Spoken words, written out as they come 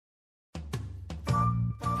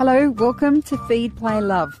Hello, welcome to Feed, Play,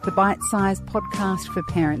 Love, the bite-sized podcast for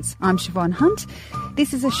parents. I'm Siobhan Hunt.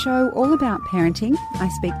 This is a show all about parenting. I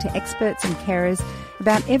speak to experts and carers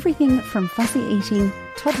about everything from fussy eating,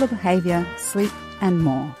 toddler behaviour, sleep and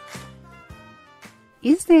more.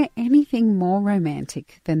 Is there anything more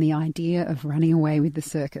romantic than the idea of running away with the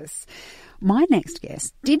circus? My next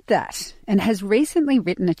guest did that and has recently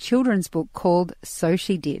written a children's book called So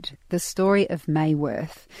She Did, the story of Mae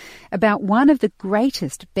Wirth, about one of the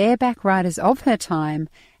greatest bareback riders of her time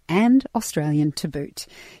and Australian to boot.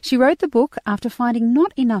 She wrote the book after finding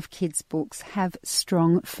not enough kids' books have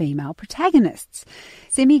strong female protagonists.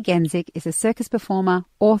 Simi Genzic is a circus performer,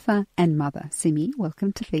 author and mother. Simi,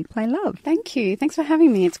 welcome to Feed, Play, Love. Thank you. Thanks for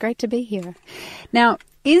having me. It's great to be here. Now,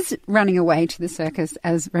 is running away to the circus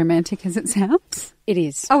as romantic as it sounds? It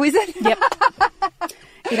is. Oh, is it? Yep.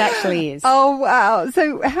 It actually is. Oh, wow.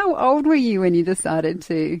 So how old were you when you decided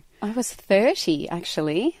to? I was 30,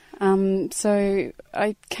 actually. So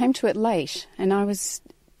I came to it late, and I was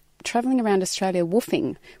travelling around Australia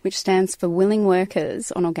woofing, which stands for Willing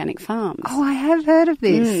Workers on Organic Farms. Oh, I have heard of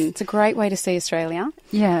this. It's a great way to see Australia.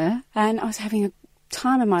 Yeah. And I was having a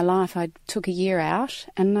time of my life. I took a year out,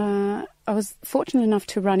 and I was fortunate enough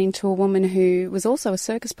to run into a woman who was also a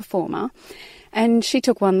circus performer, and she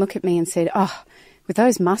took one look at me and said, "Oh, with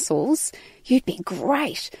those muscles, you'd be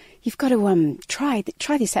great. You've got to try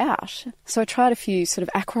this out." So I tried a few sort of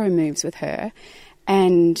acro moves with her,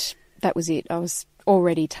 and that was it. I was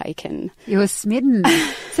already taken. You were smitten.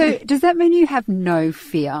 So does that mean you have no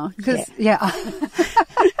fear? Yeah.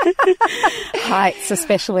 Heights,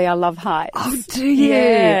 especially. I love heights. Oh, do you?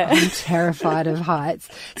 Yeah. I'm terrified of heights.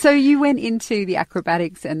 So you went into the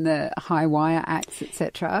acrobatics and the high wire acts,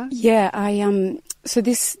 etc. Yeah, So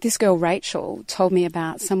this girl, Rachel, told me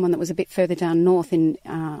about someone that was a bit further down north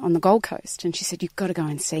on the Gold Coast, and she said, "You've got to go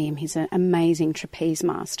and see him. He's an amazing trapeze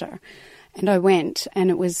master." And I went, and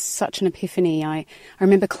it was such an epiphany. I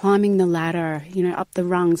remember climbing the ladder, up the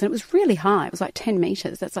rungs, and it was really high. It was like 10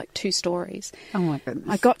 metres. That's like 2 stories. Oh, my goodness.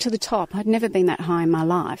 I got to the top. I'd never been that high in my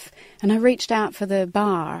life. And I reached out for the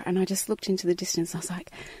bar, and I just looked into the distance. I was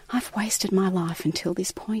like, I've wasted my life until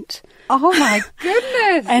this point. Oh, my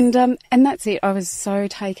goodness. And that's it. I was so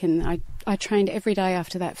taken. I trained every day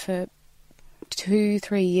after that for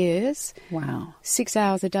 2-3 years. Wow. 6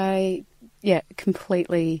 hours a day. Yeah,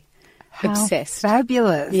 completely obsessed.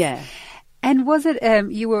 Fabulous. Yeah. And was it,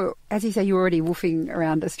 you were, as you say, you were already woofing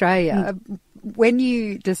around Australia. When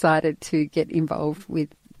you decided to get involved with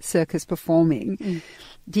circus performing,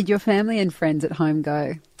 did your family and friends at home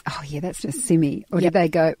go, "Oh, yeah, that's just Simi"? Or did they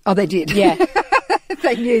go, "Oh, they did"? Yeah.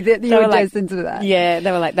 They knew that you were destined to that. Yeah,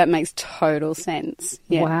 they were like, that makes total sense.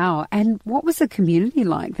 Yeah. Wow. And what was the community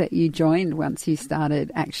like that you joined once you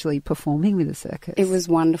started actually performing with the circus? It was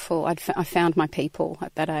wonderful. I found my people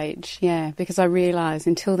at that age, yeah, because I realised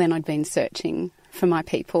until then I'd been searching for my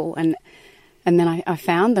people, and then I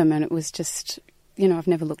found them, and it was just, I've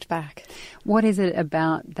never looked back. What is it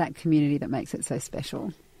about that community that makes it so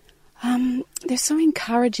special? They're so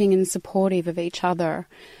encouraging and supportive of each other,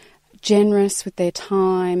 generous with their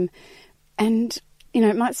time, and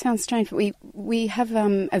it might sound strange, but we have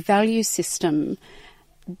a value system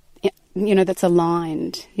that's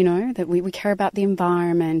aligned, that we care about the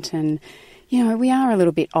environment, and we are a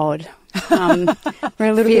little bit odd. We're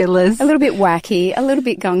a little fearless, a little bit wacky, a little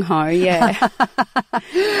bit gung-ho. Yeah.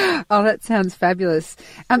 Oh, that sounds fabulous.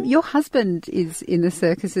 Your husband is in the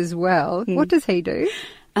circus as well. What does he do?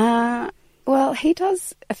 Well, he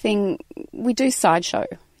does a thing. We do sideshow.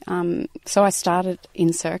 So I started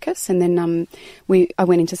in circus, and then I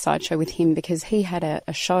went into sideshow with him because he had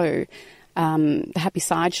a show, the Happy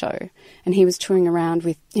Sideshow, and he was touring around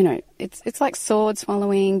with, it's like sword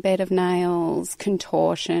swallowing, bed of nails,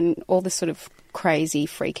 contortion, all this sort of crazy,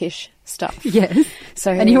 freakish stuff. Yes.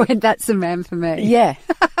 And you went, "That's the man for me." Yeah.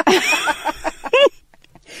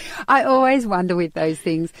 I always wonder with those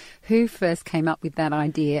things, who first came up with that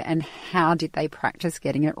idea and how did they practice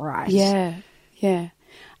getting it right? Yeah.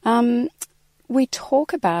 We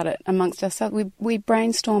talk about it amongst ourselves. We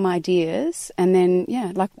brainstorm ideas, and then,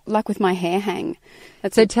 like with my hair hang.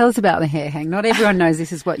 So tell us about the hair hang. Not everyone knows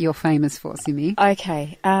this is what you're famous for, Simi.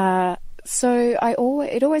 Okay. So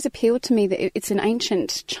it always appealed to me that it's an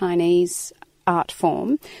ancient Chinese art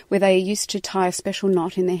form where they used to tie a special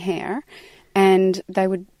knot in their hair, and they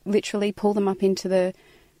would literally pull them up into the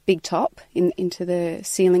big top, into the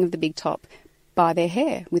ceiling of the big top by their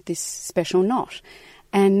hair with this special knot.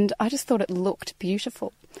 And I just thought it looked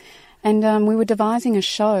beautiful. And we were devising a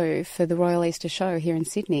show for the Royal Easter Show here in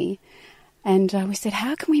Sydney. And we said,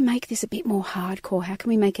 how can we make this a bit more hardcore? How can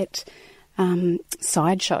we make it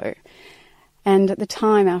sideshow? And at the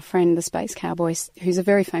time, our friend, the Space Cowboy, who's a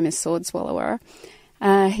very famous sword swallower,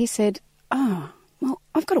 he said, "Oh, well,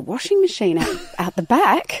 I've got a washing machine out the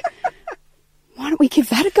back. Why don't we give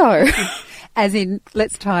that a go?" As in,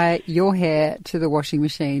 let's tie your hair to the washing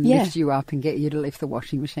machine, Yeah. lift you up and get you to lift the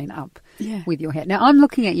washing machine up Yeah. with your hair. Now, I'm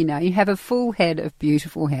looking at you now. You have a full head of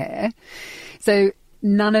beautiful hair. So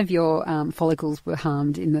none of your follicles were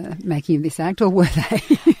harmed in the making of this act, or were they?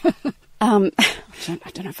 I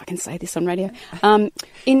don't know if I can say this on radio.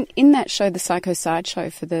 In that show, the Psycho Sideshow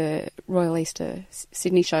for the Royal Easter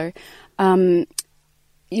Sydney show,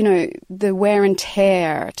 you know, the wear and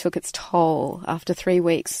tear took its toll after 3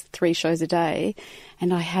 weeks, 3 shows a day.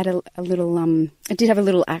 And I had a little, I did have a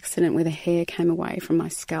little accident where the hair came away from my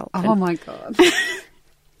scalp. Oh, my God.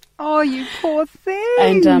 Oh, you poor thing.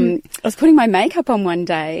 And I was putting my makeup on one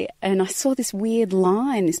day and I saw this weird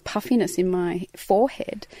line, this puffiness in my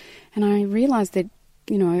forehead. And I realised that,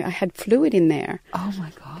 you know, I had fluid in there. Oh,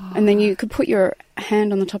 my God. And then you could put your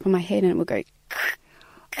hand on the top of my head and it would go...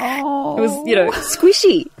 Oh. It was, you know,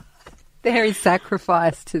 squishy. There is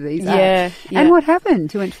sacrifice to these Yeah, acts. yeah. And what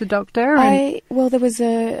happened? You went to the doctor? Well, there was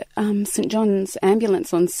a St John's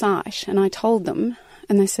ambulance on site and I told them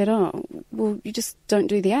and they said, "Oh, well, you just don't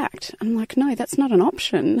do the act." I'm like, "No, that's not an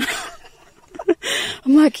option."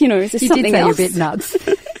 I'm like, you know, is there you something did say else? you're a bit nuts.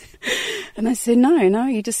 And they said, no,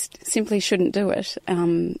 you just simply shouldn't do it.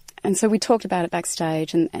 And so we talked about it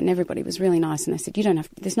backstage and everybody was really nice. And they said,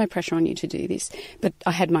 there's no pressure on you to do this. But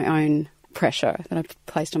I had my own pressure that I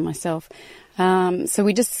placed on myself. So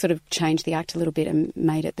we just sort of changed the act a little bit and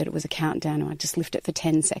made it that it was a countdown. And I just lift it for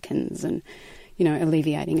 10 seconds and, you know,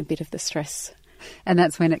 alleviating a bit of the stress. And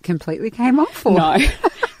that's when it completely came off? Or?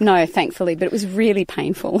 No, thankfully, but it was really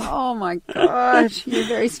painful. Oh, my gosh. You're a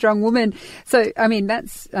very strong woman. So, I mean,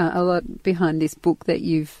 that's a lot behind this book that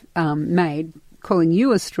you've made, calling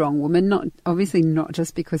you a strong woman, obviously not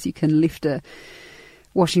just because you can lift a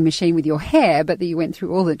washing machine with your hair, but that you went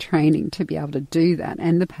through all the training to be able to do that,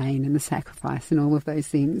 and the pain and the sacrifice and all of those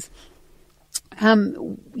things.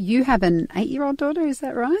 You have an 8-year-old daughter, is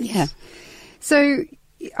that right? Yeah. So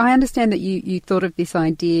I understand that you thought of this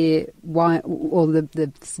idea,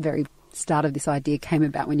 the very start of this idea came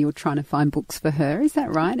about when you were trying to find books for her, is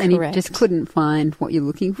that right? And Correct. you just couldn't find what you're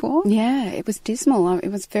looking for? Yeah, it was dismal. It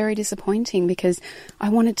was very disappointing because I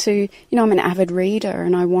wanted to, you know, I'm an avid reader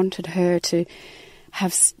and I wanted her to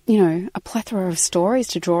have, you know, a plethora of stories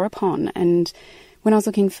to draw upon. And when I was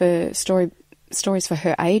looking for stories for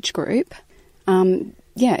her age group,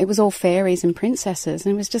 it was all fairies and princesses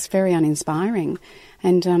and it was just very uninspiring.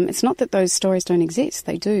 And it's not that those stories don't exist,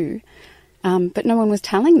 they do, but no one was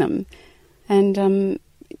telling them. And,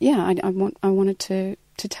 I wanted to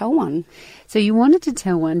tell one. So you wanted to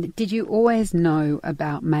tell one. Did you always know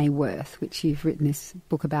about Mae Worth, which you've written this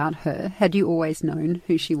book about her? Had you always known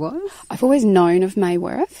who she was? I've always known of Mae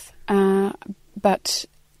Worth, but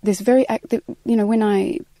there's when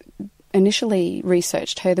I initially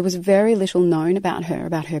researched her, there was very little known about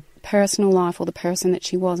her personal life or the person that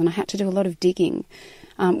she was, and I had to do a lot of digging,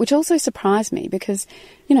 which also surprised me because,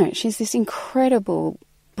 you know, she's this incredible,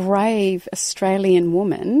 brave Australian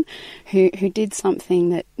woman who did something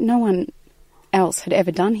that no one else had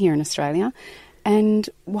ever done here in Australia, and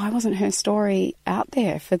why wasn't her story out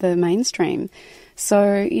there for the mainstream?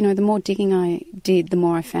 So, you know, the more digging I did, the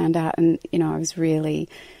more I found out, and, you know, I was really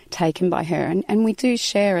taken by her. And we do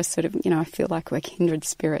share a sort of, you know, I feel like we're kindred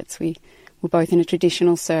spirits. We're both in a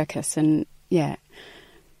traditional circus and, yeah.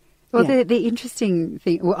 Well, the interesting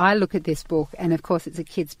thing, well, I look at this book and, of course, it's a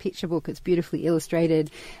kid's picture book. It's beautifully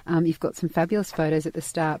illustrated. You've got some fabulous photos at the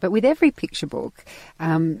start. But with every picture book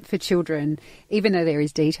for children, even though there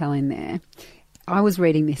is detail in there, I was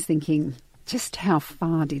reading this thinking, just how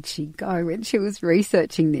far did she go when she was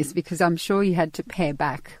researching this? Because I'm sure you had to pare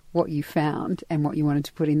back what you found and what you wanted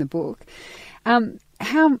to put in the book.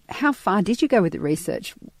 How far did you go with the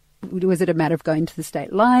research? Was it a matter of going to the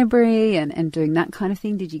State Library and doing that kind of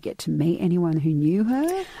thing? Did you get to meet anyone who knew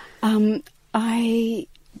her?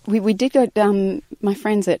 We did go, my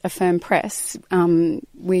friends at Affirm Press,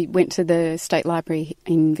 we went to the State Library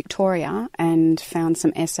in Victoria and found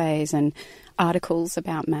some essays and articles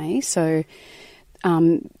about Mae. So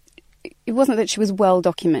it wasn't that she was well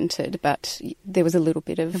documented, but there was a little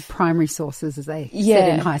bit of... primary sources, as they said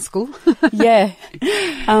in high school. Yeah.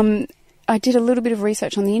 I did a little bit of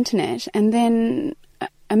research on the internet, and then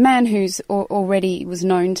a man who's already was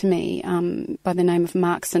known to me by the name of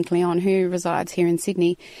Mark St Leon, who resides here in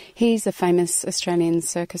Sydney, he's a famous Australian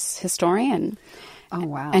circus historian. Oh,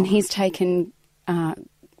 wow. And he's taken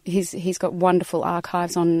He's got wonderful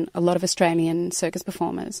archives on a lot of Australian circus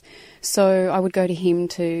performers. So I would go to him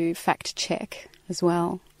to fact check as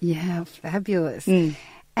well. Yeah, fabulous.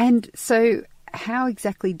 And so how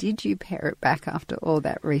exactly did you pare it back after all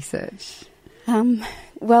that research?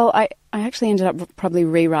 Well, I actually ended up probably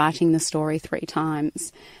rewriting the story 3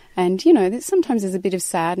 times. And, you know, sometimes there's a bit of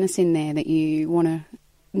sadness in there that you want to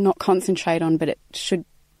not concentrate on, but it should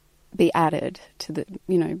be added to the,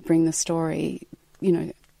 you know, bring the story, you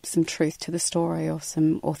know, some truth to the story or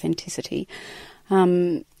some authenticity.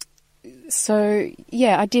 So,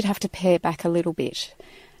 yeah, I did have to pare back a little bit.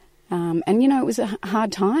 And, you know, it was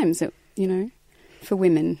hard times, you know, for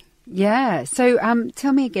women. Yeah. So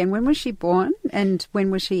tell me again, when was she born and when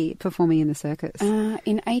was she performing in the circus?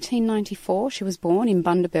 In 1894, she was born in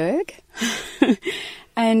Bundaberg.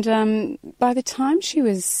 And by the time she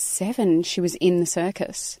was 7, she was in the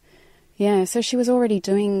circus. Yeah, so she was already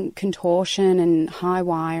doing contortion and high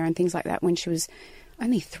wire and things like that when she was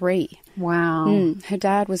only 3. Wow. Her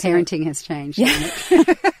dad was... Parenting has changed, hasn't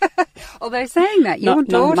it? Although saying that, your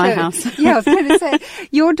daughter... Not in my house. Yeah, I was going to say,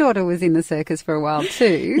 your daughter was in the circus for a while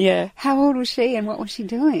too. Yeah. How old was she and what was she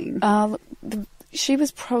doing? She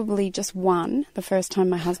was probably just 1 the first time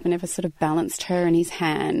my husband ever sort of balanced her in his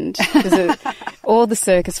hand. Because all the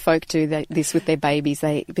circus folk do this with their babies.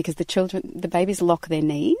 Because the babies lock their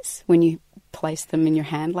knees when you place them in your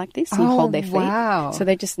hand like this and you hold their feet. Wow. So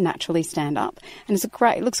they just naturally stand up. And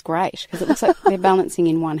it looks great because it looks like they're balancing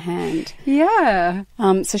in one hand. Yeah.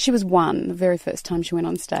 So she was 1 the very first time she went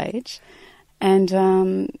on stage. And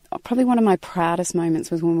probably one of my proudest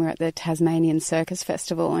moments was when we were at the Tasmanian Circus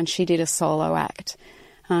Festival and she did a solo act.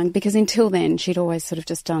 Because until then, she'd always sort of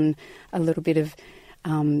just done a little bit of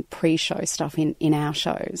pre-show stuff in our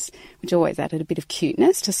shows, which always added a bit of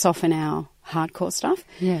cuteness to soften our hardcore stuff.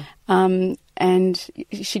 Yeah. And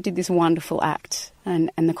she did this wonderful act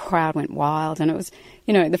and the crowd went wild. And it was,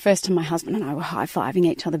 you know, the first time my husband and I were high-fiving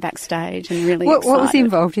each other backstage and really excited. What was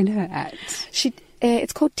involved in her act?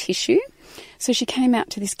 It's called Tissue. So she came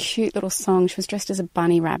out to this cute little song. She was dressed as a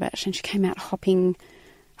bunny rabbit and she came out hopping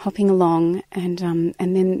along and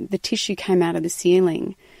then the tissue came out of the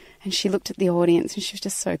ceiling and she looked at the audience and she was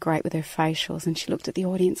just so great with her facials and she looked at the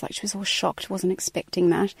audience like she was all shocked, wasn't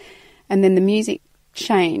expecting that. And then the music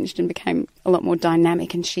changed and became a lot more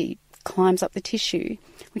dynamic and she climbs up the tissue,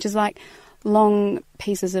 which is like long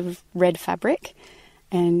pieces of red fabric.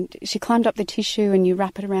 And she climbed up the tissue and you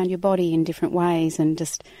wrap it around your body in different ways and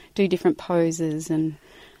just do different poses. And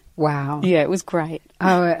wow. Yeah, it was great.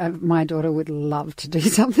 Oh, my daughter would love to do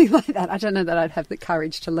something like that. I don't know that I'd have the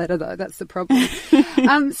courage to let her, though. That's the problem.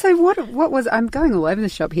 So what was... I'm going all over the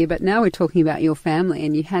shop here, but now we're talking about your family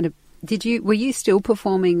and you had were you still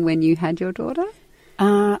performing when you had your daughter?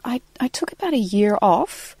 I took about a year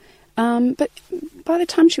off, but by the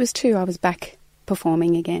time she was 2, I was back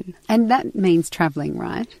performing again. And that means travelling,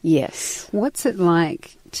 right? Yes. What's it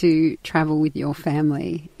like to travel with your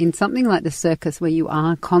family in something like the circus where you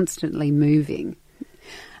are constantly moving?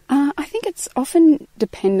 I think it's often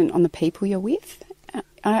dependent on the people you're with.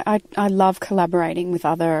 I love collaborating with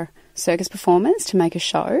other circus performers to make a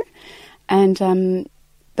show, and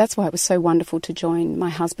that's why it was so wonderful to join my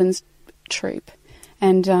husband's troupe.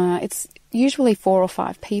 And it's usually 4 or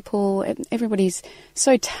 5 people. Everybody's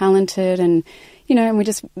so talented and, you know, and we're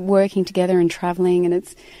just working together and travelling, and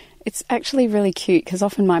it's actually really cute because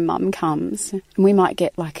often my mum comes and we might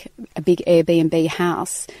get like a big Airbnb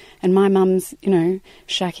house and my mum's, you know,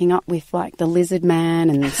 shacking up with like the lizard man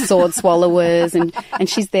and sword swallowers and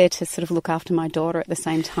she's there to sort of look after my daughter at the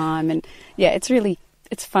same time. And yeah,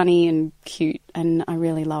 it's funny and cute and I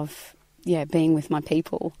really love, being with my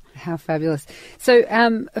people. How fabulous. So,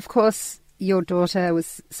 of course, your daughter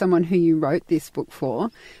was someone who you wrote this book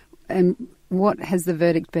for. And what has the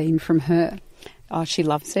verdict been from her? Oh, she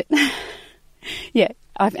loves it. Yeah,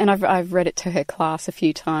 I've read it to her class a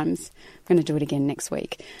few times. I'm going to do it again next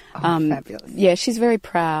week. Oh, fabulous. Yeah, she's very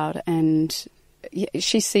proud and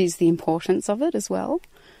she sees the importance of it as well.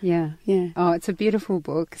 Yeah. Yeah. Oh, it's a beautiful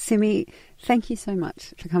book. Simi, thank you so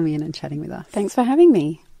much for coming in and chatting with us. Thanks for having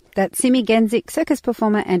me. That's Simi Genzic, circus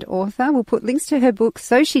performer and author. We'll put links to her book,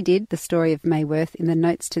 So She Did, The Story of Mae Wirth, in the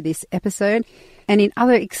notes to this episode. And in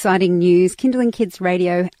other exciting news, Kindling Kids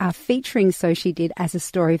Radio are featuring So She Did as a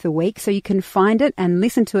story of the week, so you can find it and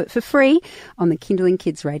listen to it for free on the Kindling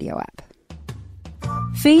Kids Radio app.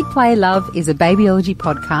 Feed, Play, Love is a babyology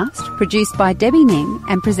podcast produced by Debbie Ning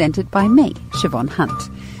and presented by me, Siobhan Hunt.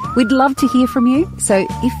 We'd love to hear from you, so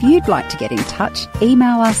if you'd like to get in touch,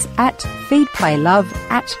 email us at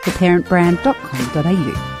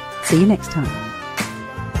feedplaylove@theparentbrand.com.au. See you next time.